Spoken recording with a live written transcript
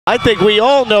I think we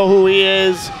all know who he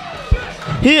is.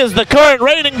 He is the current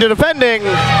reigning defending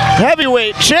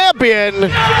heavyweight champion.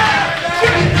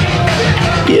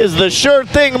 He is the sure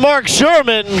thing Mark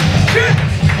Shurman.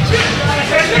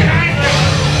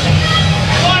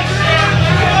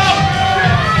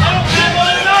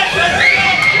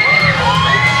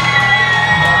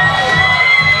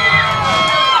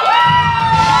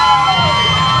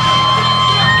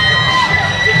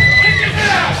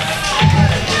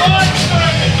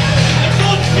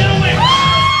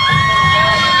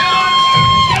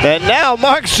 And now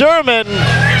Mark Shurman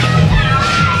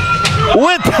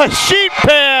with the sheet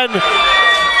pan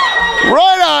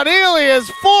right on Elia's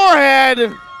forehead.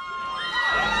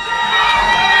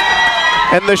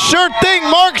 And the sure thing,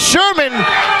 Mark Shurman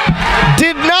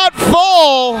did not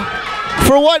fall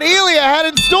for what Elia had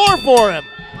in store for him.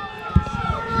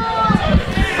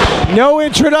 No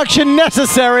introduction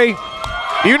necessary.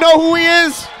 You know who he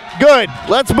is? Good.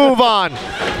 Let's move on.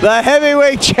 The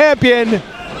heavyweight champion,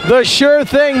 the sure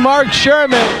thing, Mark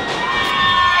Shurman,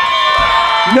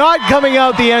 not coming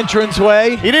out the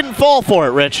entranceway. He didn't fall for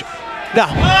it, Rich. No,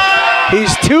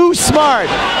 he's too smart.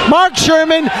 Mark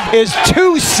Shurman is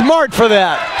too smart for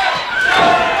that.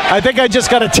 I think I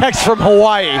just got a text from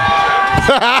Hawaii.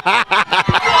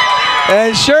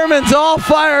 And Sherman's all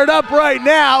fired up right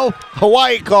now.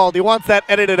 Hawaii called. He wants that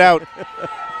edited out.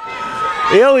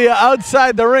 Elia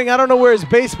outside the ring. I don't know where his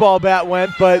baseball bat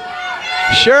went, but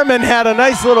Shurman had a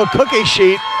nice little cookie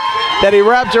sheet that he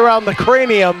wrapped around the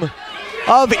cranium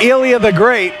of Elia the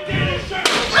Great.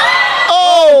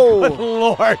 Oh! Good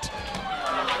Lord.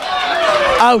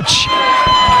 Ouch.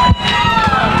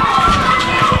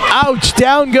 Ouch.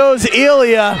 Down goes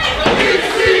Elia.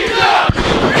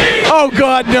 Oh,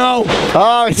 God, no.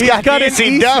 Oh, he's got an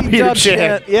ECW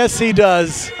chant. Yes, he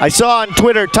does. I saw on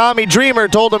Twitter, Tommy Dreamer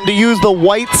told him to use the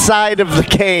white side of the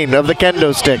cane, of the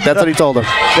kendo stick. That's what he told him.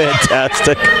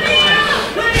 Fantastic.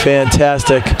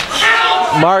 Fantastic.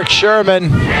 Mark Shurman.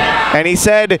 And he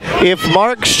said, if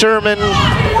Mark Shurman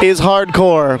is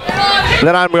hardcore,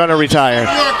 then I'm going to retire.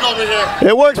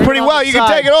 It works pretty well. You can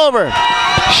take it over.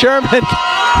 Shurman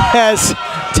has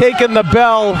taken the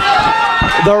bell,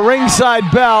 the ringside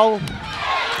bell.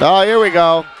 Oh, here we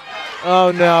go.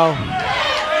 Oh, no.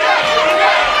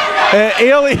 And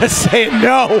Elia's saying,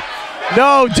 no.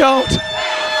 No, don't.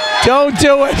 Don't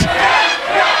do it.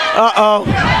 Uh-oh.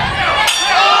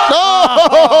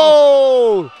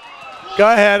 Oh! Go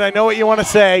ahead. I know what you want to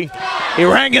say. He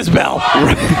rang his bell.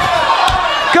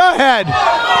 Go ahead.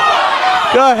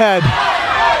 Go ahead.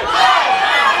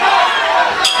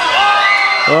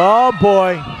 Oh,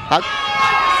 boy.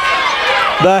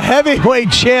 The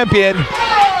heavyweight champion,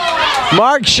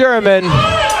 Mark Shurman.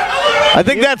 I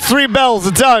think that's 3 bells.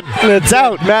 It's done. It's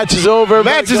out. Match is over.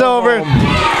 Match is over.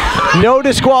 No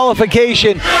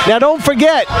disqualification. Now, don't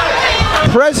forget,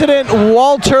 President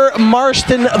Walter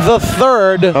Marston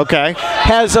III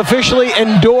has officially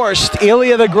endorsed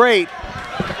Elia the Great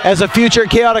as a future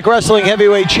Chaotic Wrestling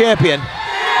heavyweight champion.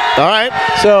 All right.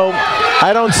 So,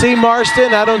 I don't see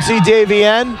Marston. I don't see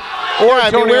Davian.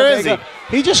 Or where is he?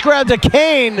 He just grabbed a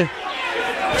cane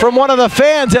from one of the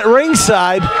fans at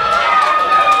ringside.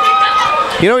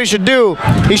 You know what he should do?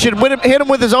 He should hit him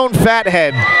with his own fat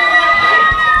head.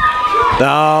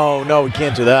 No, no, we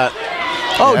can't do that.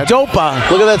 Oh, yeah.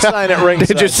 Dopa. Look at that sign at ringside.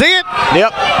 Did you see it?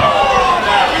 Yep.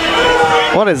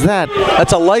 What is that?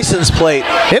 That's a license plate.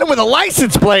 Hit him with a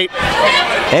license plate.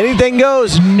 Anything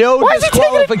goes, no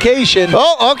disqualification.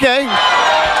 Oh, okay.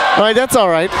 All right, that's all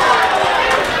right.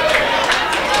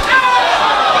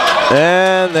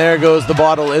 And there goes the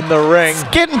bottle in the ring. It's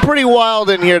getting pretty wild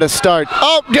in here to start.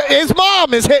 Oh, his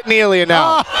mom is hitting Elia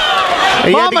now.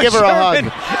 He had to give her a hug.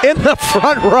 In the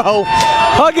front row,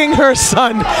 hugging her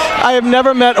son. I have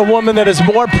never met a woman that is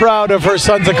more proud of her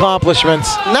son's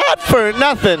accomplishments. Not for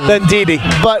nothing. Than Dee Dee.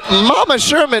 But Mama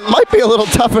Shurman might be a little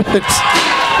tougher than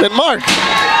Mark.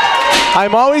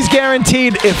 I'm always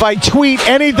guaranteed if I tweet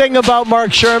anything about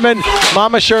Mark Shurman,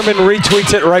 Mama Shurman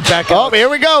retweets it right back out. Oh, here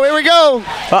we go, here we go.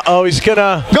 Uh-oh, he's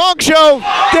gonna... Gong show.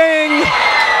 Ding.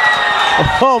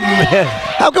 Oh, man.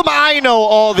 How come I know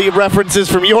all the references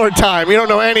from your time? You don't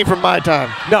know any from my time.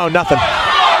 No, nothing.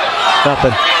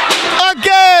 Nothing.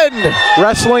 Again.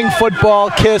 Wrestling, football,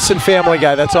 Kiss, and Family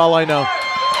Guy. That's all I know.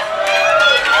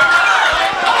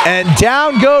 And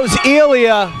down goes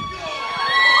Elia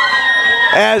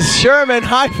as Shurman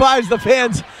high-fives the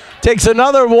fans, takes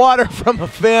another water from a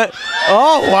fan.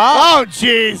 Oh, wow. Oh,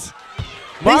 jeez.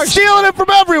 He's stealing it from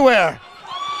everywhere.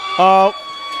 Oh.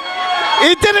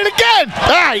 He did it again.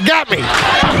 Ah, he got me.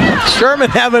 Shurman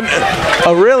having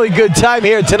a really good time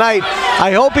here tonight.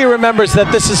 I hope he remembers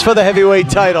that this is for the heavyweight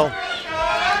title.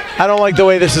 I don't like the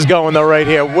way this is going, though, right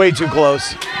here. Way too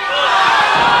close.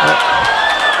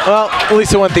 Well, at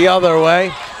least it went the other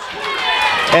way.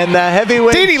 And the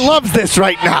heavyweight... Didi loves this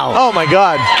right now. Oh, my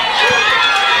God.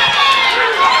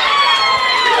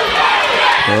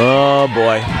 Oh,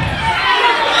 boy.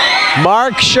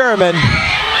 Mark Shurman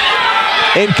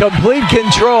in complete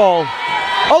control.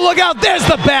 Oh, look out. There's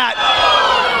the bat.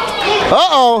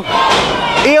 Uh-oh.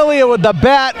 Elia with the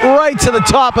bat right to the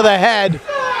top of the head.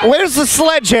 Where's the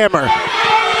sledgehammer?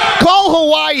 Call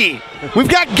Hawaii. We've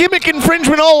got gimmick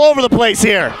infringement all over the place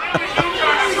here.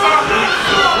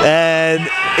 And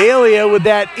Elia with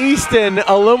that Easton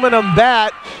aluminum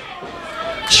bat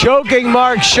choking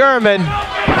Mark Shurman.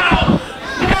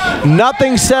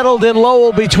 Nothing settled in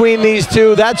Lowell between these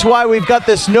two. That's why we've got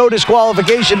this no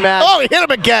disqualification match. Oh, he hit him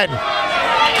again.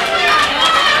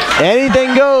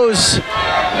 Anything goes.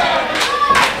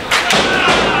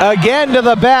 Again to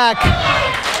the back.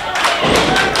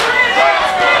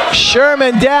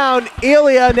 Shurman down.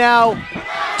 Elia now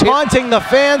taunting the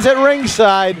fans at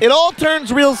ringside. It all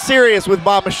turns real serious with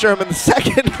Mama Shurman the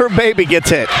second her baby gets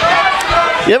hit.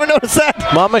 You ever notice that?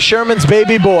 Mama Shurman's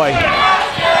baby boy.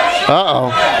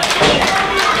 Uh-oh.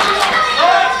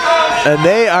 And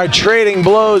they are trading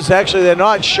blows. Actually, they're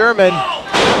not. Shurman.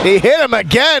 He hit him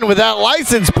again with that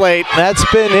license plate. That's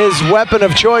been his weapon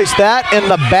of choice. That and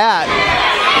the bat.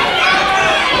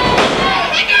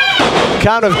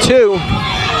 Count of two.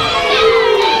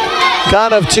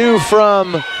 Count of two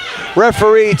from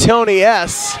referee Tony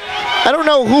S. I don't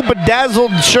know who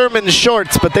bedazzled Sherman's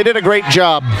shorts, but they did a great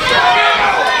job.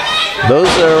 Those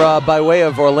are by way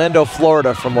of Orlando,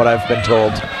 Florida, from what I've been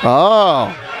told.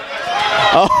 Oh.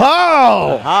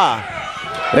 Oh!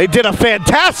 Ah. They did a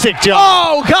fantastic job.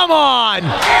 Oh, come on!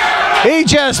 He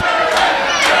just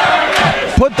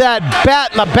put that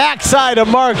bat in the backside of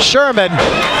Mark Shurman.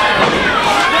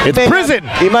 It's prison.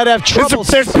 He might have trouble.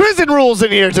 There's prison rules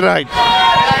in here tonight.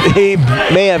 He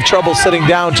may have trouble sitting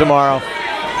down tomorrow.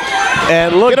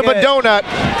 And look Get him a donut.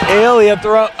 Elia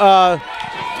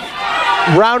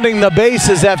rounding the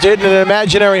bases after hitting an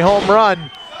imaginary home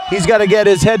run. He's got to get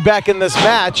his head back in this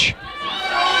match.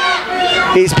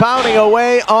 He's pounding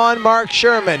away on Mark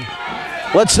Shurman.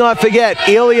 Let's not forget,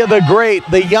 Elia the Great,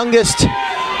 the youngest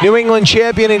New England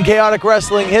champion in chaotic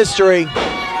wrestling history,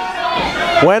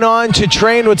 went on to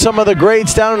train with some of the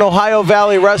greats down in Ohio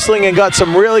Valley Wrestling and got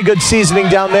some really good seasoning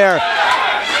down there.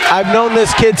 I've known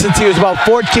this kid since he was about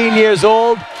 14 years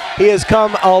old. He has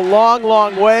come a long,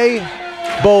 long way,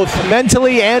 both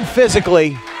mentally and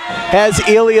physically, has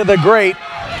Elia the Great.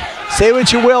 Say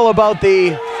what you will about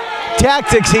the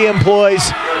tactics he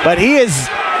employs, but he is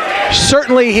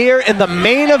certainly here in the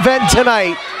main event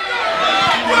tonight.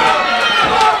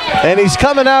 And he's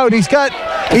coming out. He's got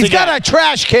a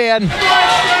trash can.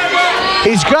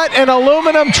 He's got an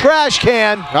aluminum trash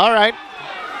can. All right.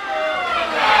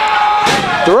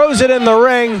 Throws it in the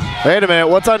ring. Wait a minute.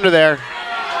 What's under there?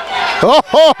 Oh,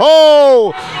 ho,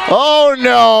 ho. Oh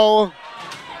no.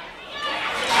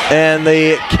 And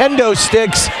the kendo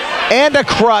sticks and a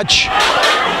crutch.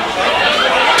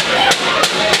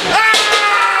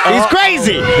 He's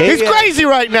crazy. He's crazy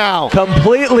right now.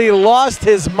 Completely lost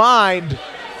his mind.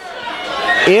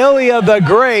 Elia the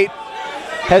Great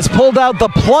has pulled out the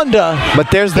plunder. But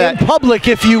there's that in public,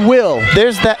 if you will.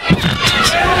 There's that.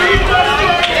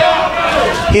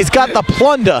 He's got the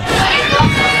plunder.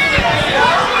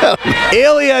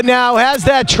 Elia now has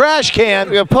that trash can.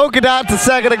 We got polka dots a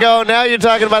second ago. Now you're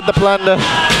talking about the plunder.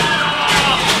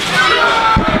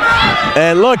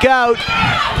 And look out.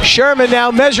 Shurman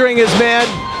now measuring his man.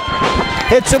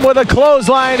 Hits him with a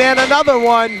clothesline and another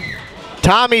one.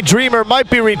 Tommy Dreamer might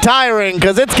be retiring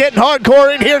because it's getting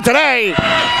hardcore in here today.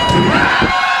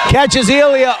 Catches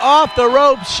Elia off the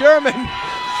ropes. Shurman.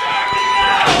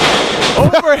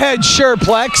 Overhead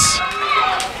Sureplex.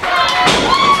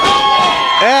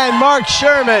 And Mark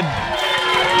Shurman,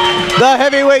 the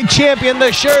heavyweight champion,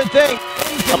 the sure thing,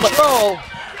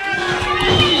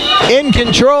 in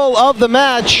control of the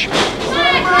match.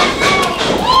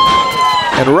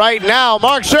 And right now,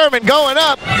 Mark Shurman going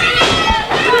up.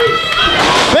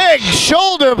 Big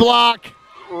shoulder block.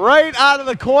 Right out of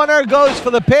the corner, goes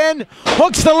for the pin,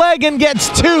 hooks the leg and gets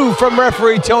two from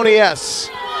referee Tony S.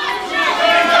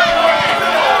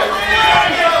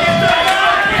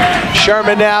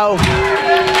 Shurman now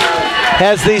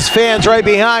has these fans right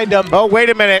behind him. Oh, wait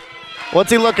a minute.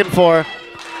 What's he looking for?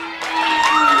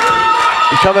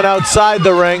 Coming outside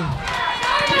the ring.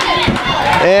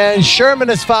 And Shurman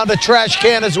has found a trash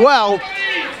can as well.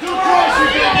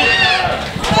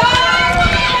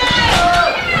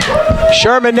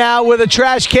 Shurman now with a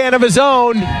trash can of his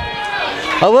own.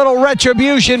 A little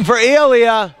retribution for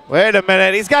Elia. Wait a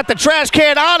minute. He's got the trash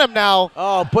can on him now.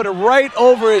 Oh, put it right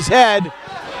over his head.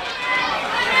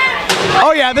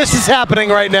 Oh, yeah, this is happening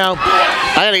right now.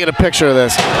 I got to get a picture of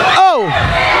this. Oh!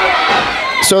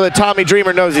 So that Tommy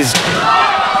Dreamer knows he's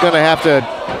going to have to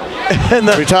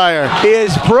retire. He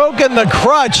has broken the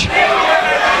crutch.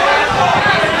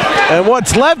 And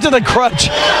what's left of the crutch,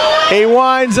 he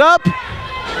winds up.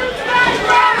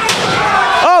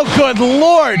 Oh, good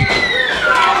Lord.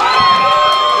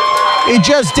 He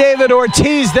just David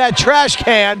Ortiz that trash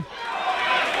can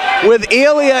with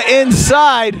Elia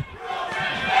inside.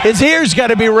 His ears got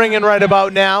to be ringing right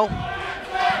about now.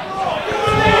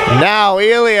 Now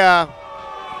Elia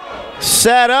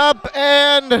set up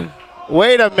and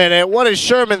wait a minute. What is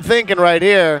Shurman thinking right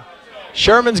here?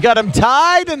 Shurman's got him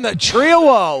tied in the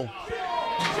trio.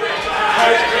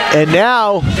 And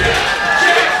now,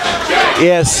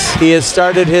 yes, he has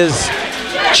started his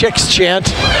Chicks chant.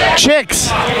 Chicks.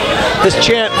 This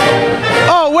chant.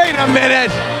 Oh, wait a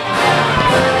minute.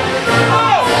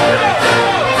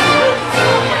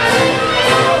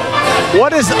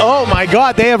 What is, oh my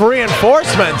God, they have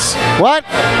reinforcements. What?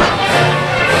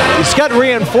 He's got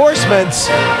reinforcements.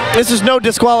 This is no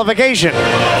disqualification.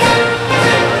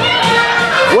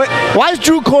 What? Why is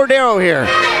Drew Cordero here?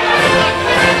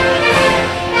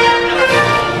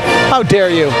 How dare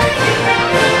you?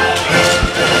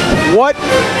 What?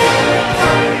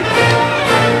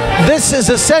 This is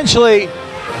essentially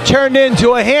turned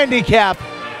into a handicap.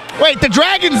 Wait, the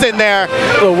Dragon's in there.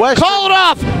 The Western. Call it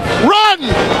off. Run!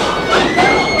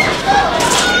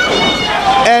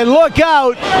 And look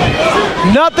out.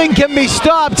 Nothing can be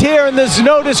stopped here in this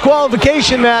no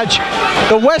disqualification match.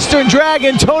 The Western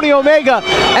Dragon, Tony Omega,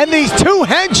 and these two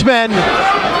henchmen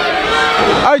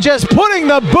are just putting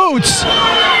the boots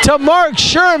to Mark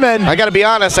Shurman. I got to be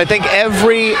honest, I think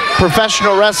every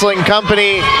professional wrestling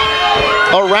company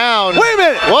around. Wait a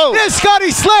minute. Whoa. There's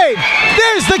Scotty Slade.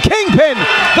 There's the Kingpin.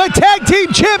 The tag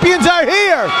team champions are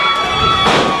here.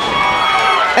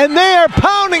 And they are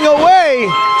pounding away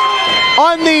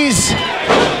on these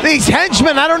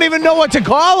henchmen. I don't even know what to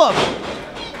call them.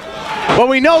 But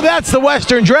we know that's the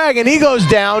Western Dragon. He goes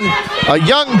down. A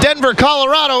young Denver,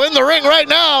 Colorado in the ring right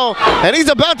now, and he's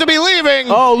about to be leaving.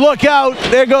 Oh, look out.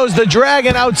 There goes the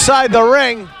Dragon outside the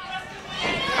ring.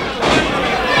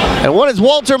 And what is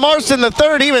Walter Marston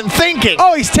III even thinking?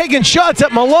 Oh, he's taking shots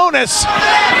at Malonis.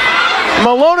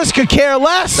 Malonis could care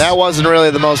less. That wasn't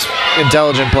really the most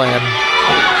intelligent plan.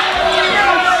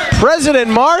 President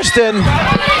Marston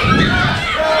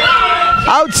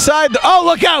outside the, oh,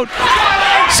 look out.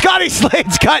 Scotty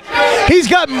Slade's he's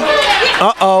got,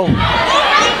 uh-oh.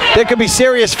 There could be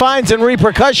serious fines and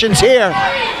repercussions here.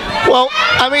 Well,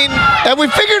 I mean, have we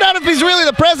figured out if he's really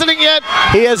the president yet?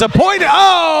 He has appointed,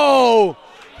 oh!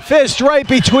 Fist right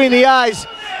between the eyes.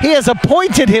 He has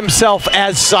appointed himself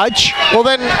as such. Well,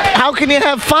 then how can you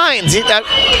have fines?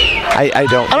 I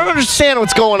don't understand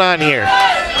what's going on here.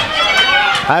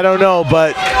 I don't know,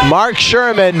 but Mark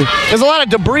Shurman. There's a lot of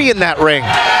debris in that ring.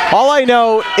 All I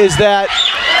know is that,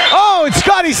 oh, it's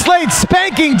Scotty Slade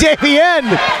spanking Davey N.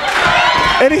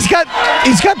 And he's got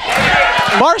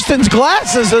Marston's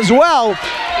glasses as well.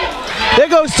 There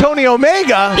goes Tony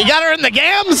Omega. You got her in the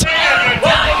gams?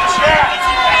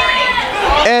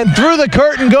 And through the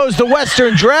curtain goes the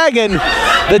Western Dragon.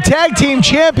 The tag team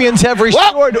champions have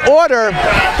restored order.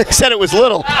 They said it was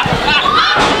little.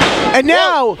 And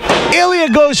now, Elia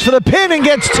goes for the pin and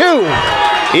gets two.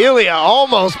 Elia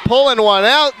almost pulling one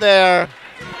out there.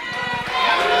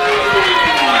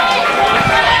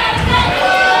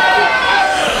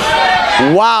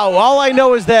 Wow, all I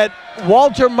know is that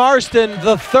Walter Marston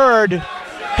III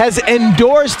has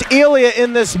endorsed Elia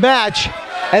in this match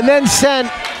and then sent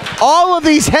all of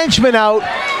these henchmen out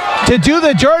to do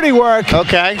the dirty work.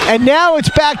 Okay. And now it's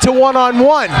back to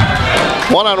one-on-one.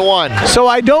 One-on-one. So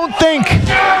I don't think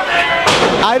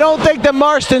that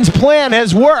Marston's plan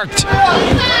has worked.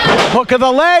 Hook of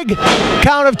the leg,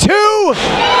 count of two,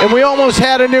 and we almost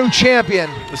had a new champion.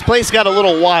 This place got a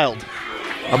little wild.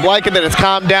 I'm liking that it's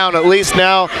calmed down. At least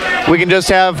now we can just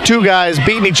have two guys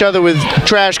beating each other with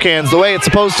trash cans the way it's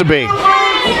supposed to be.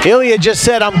 Elia just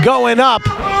said, I'm going up.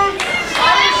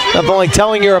 Nothing like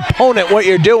telling your opponent what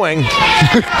you're doing.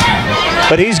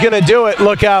 But he's going to do it.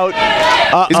 Look out.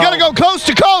 Uh-oh. He's going to go coast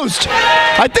to coast.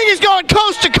 I think he's going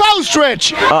coast to coast,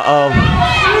 Rich. Uh-oh.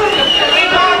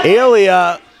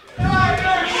 Elia.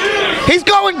 He's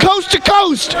going coast to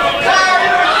coast.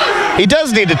 He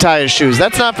does need to tie his shoes.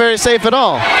 That's not very safe at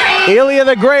all. Elia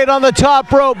the Great on the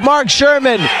top rope. Mark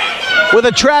Shurman with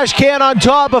a trash can on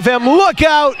top of him. Look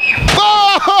out!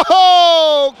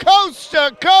 Oh, coast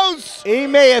to coast! He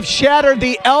may have shattered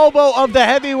the elbow of the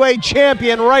heavyweight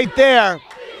champion right there.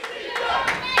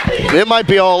 It might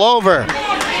be all over.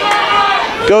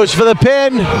 Goes for the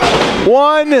pin.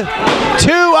 1, 2.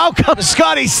 Out comes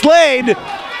Scotty Slade.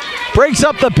 Breaks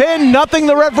up the pin. Nothing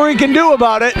the referee can do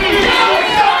about it.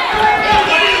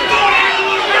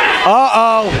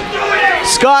 Uh-oh.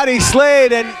 Scotty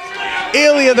Slade and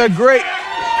Elia the Great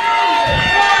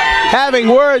having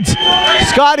words.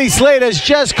 Scotty Slade has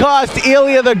just cost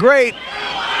Elia the Great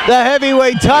the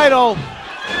heavyweight title.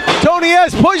 Tony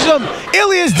S pushes him.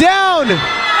 Elia's down.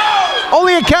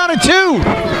 Only a count of 2.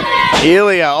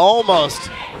 Elia almost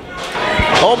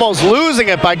losing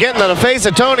it by getting to the face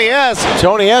of Tony S.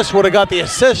 Tony S would have got the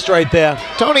assist right there.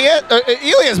 Tony S,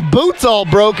 Elia's boots all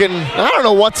broken. I don't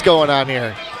know what's going on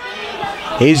here.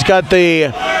 He's got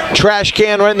the trash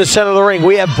can right in the center of the ring.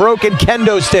 We have broken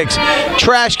kendo sticks,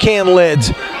 trash can lids.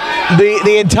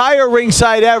 The entire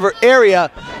ringside area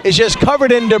is just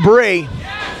covered in debris.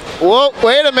 Whoa,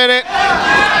 wait a minute.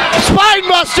 Spine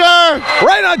buster!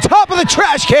 Right on top of the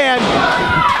trash can.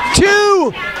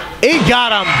 2. He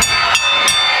got him.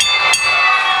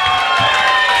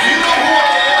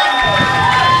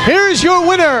 Here's your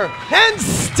winner, and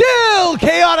still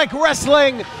chaotic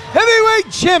wrestling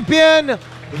heavyweight champion,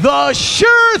 the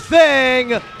Sure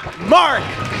Thing, Mark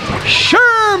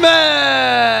Shurman.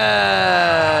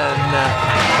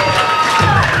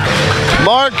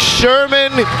 Mark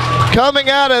Shurman coming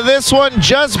out of this one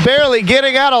just barely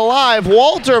getting out alive.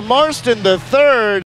 Walter Marston III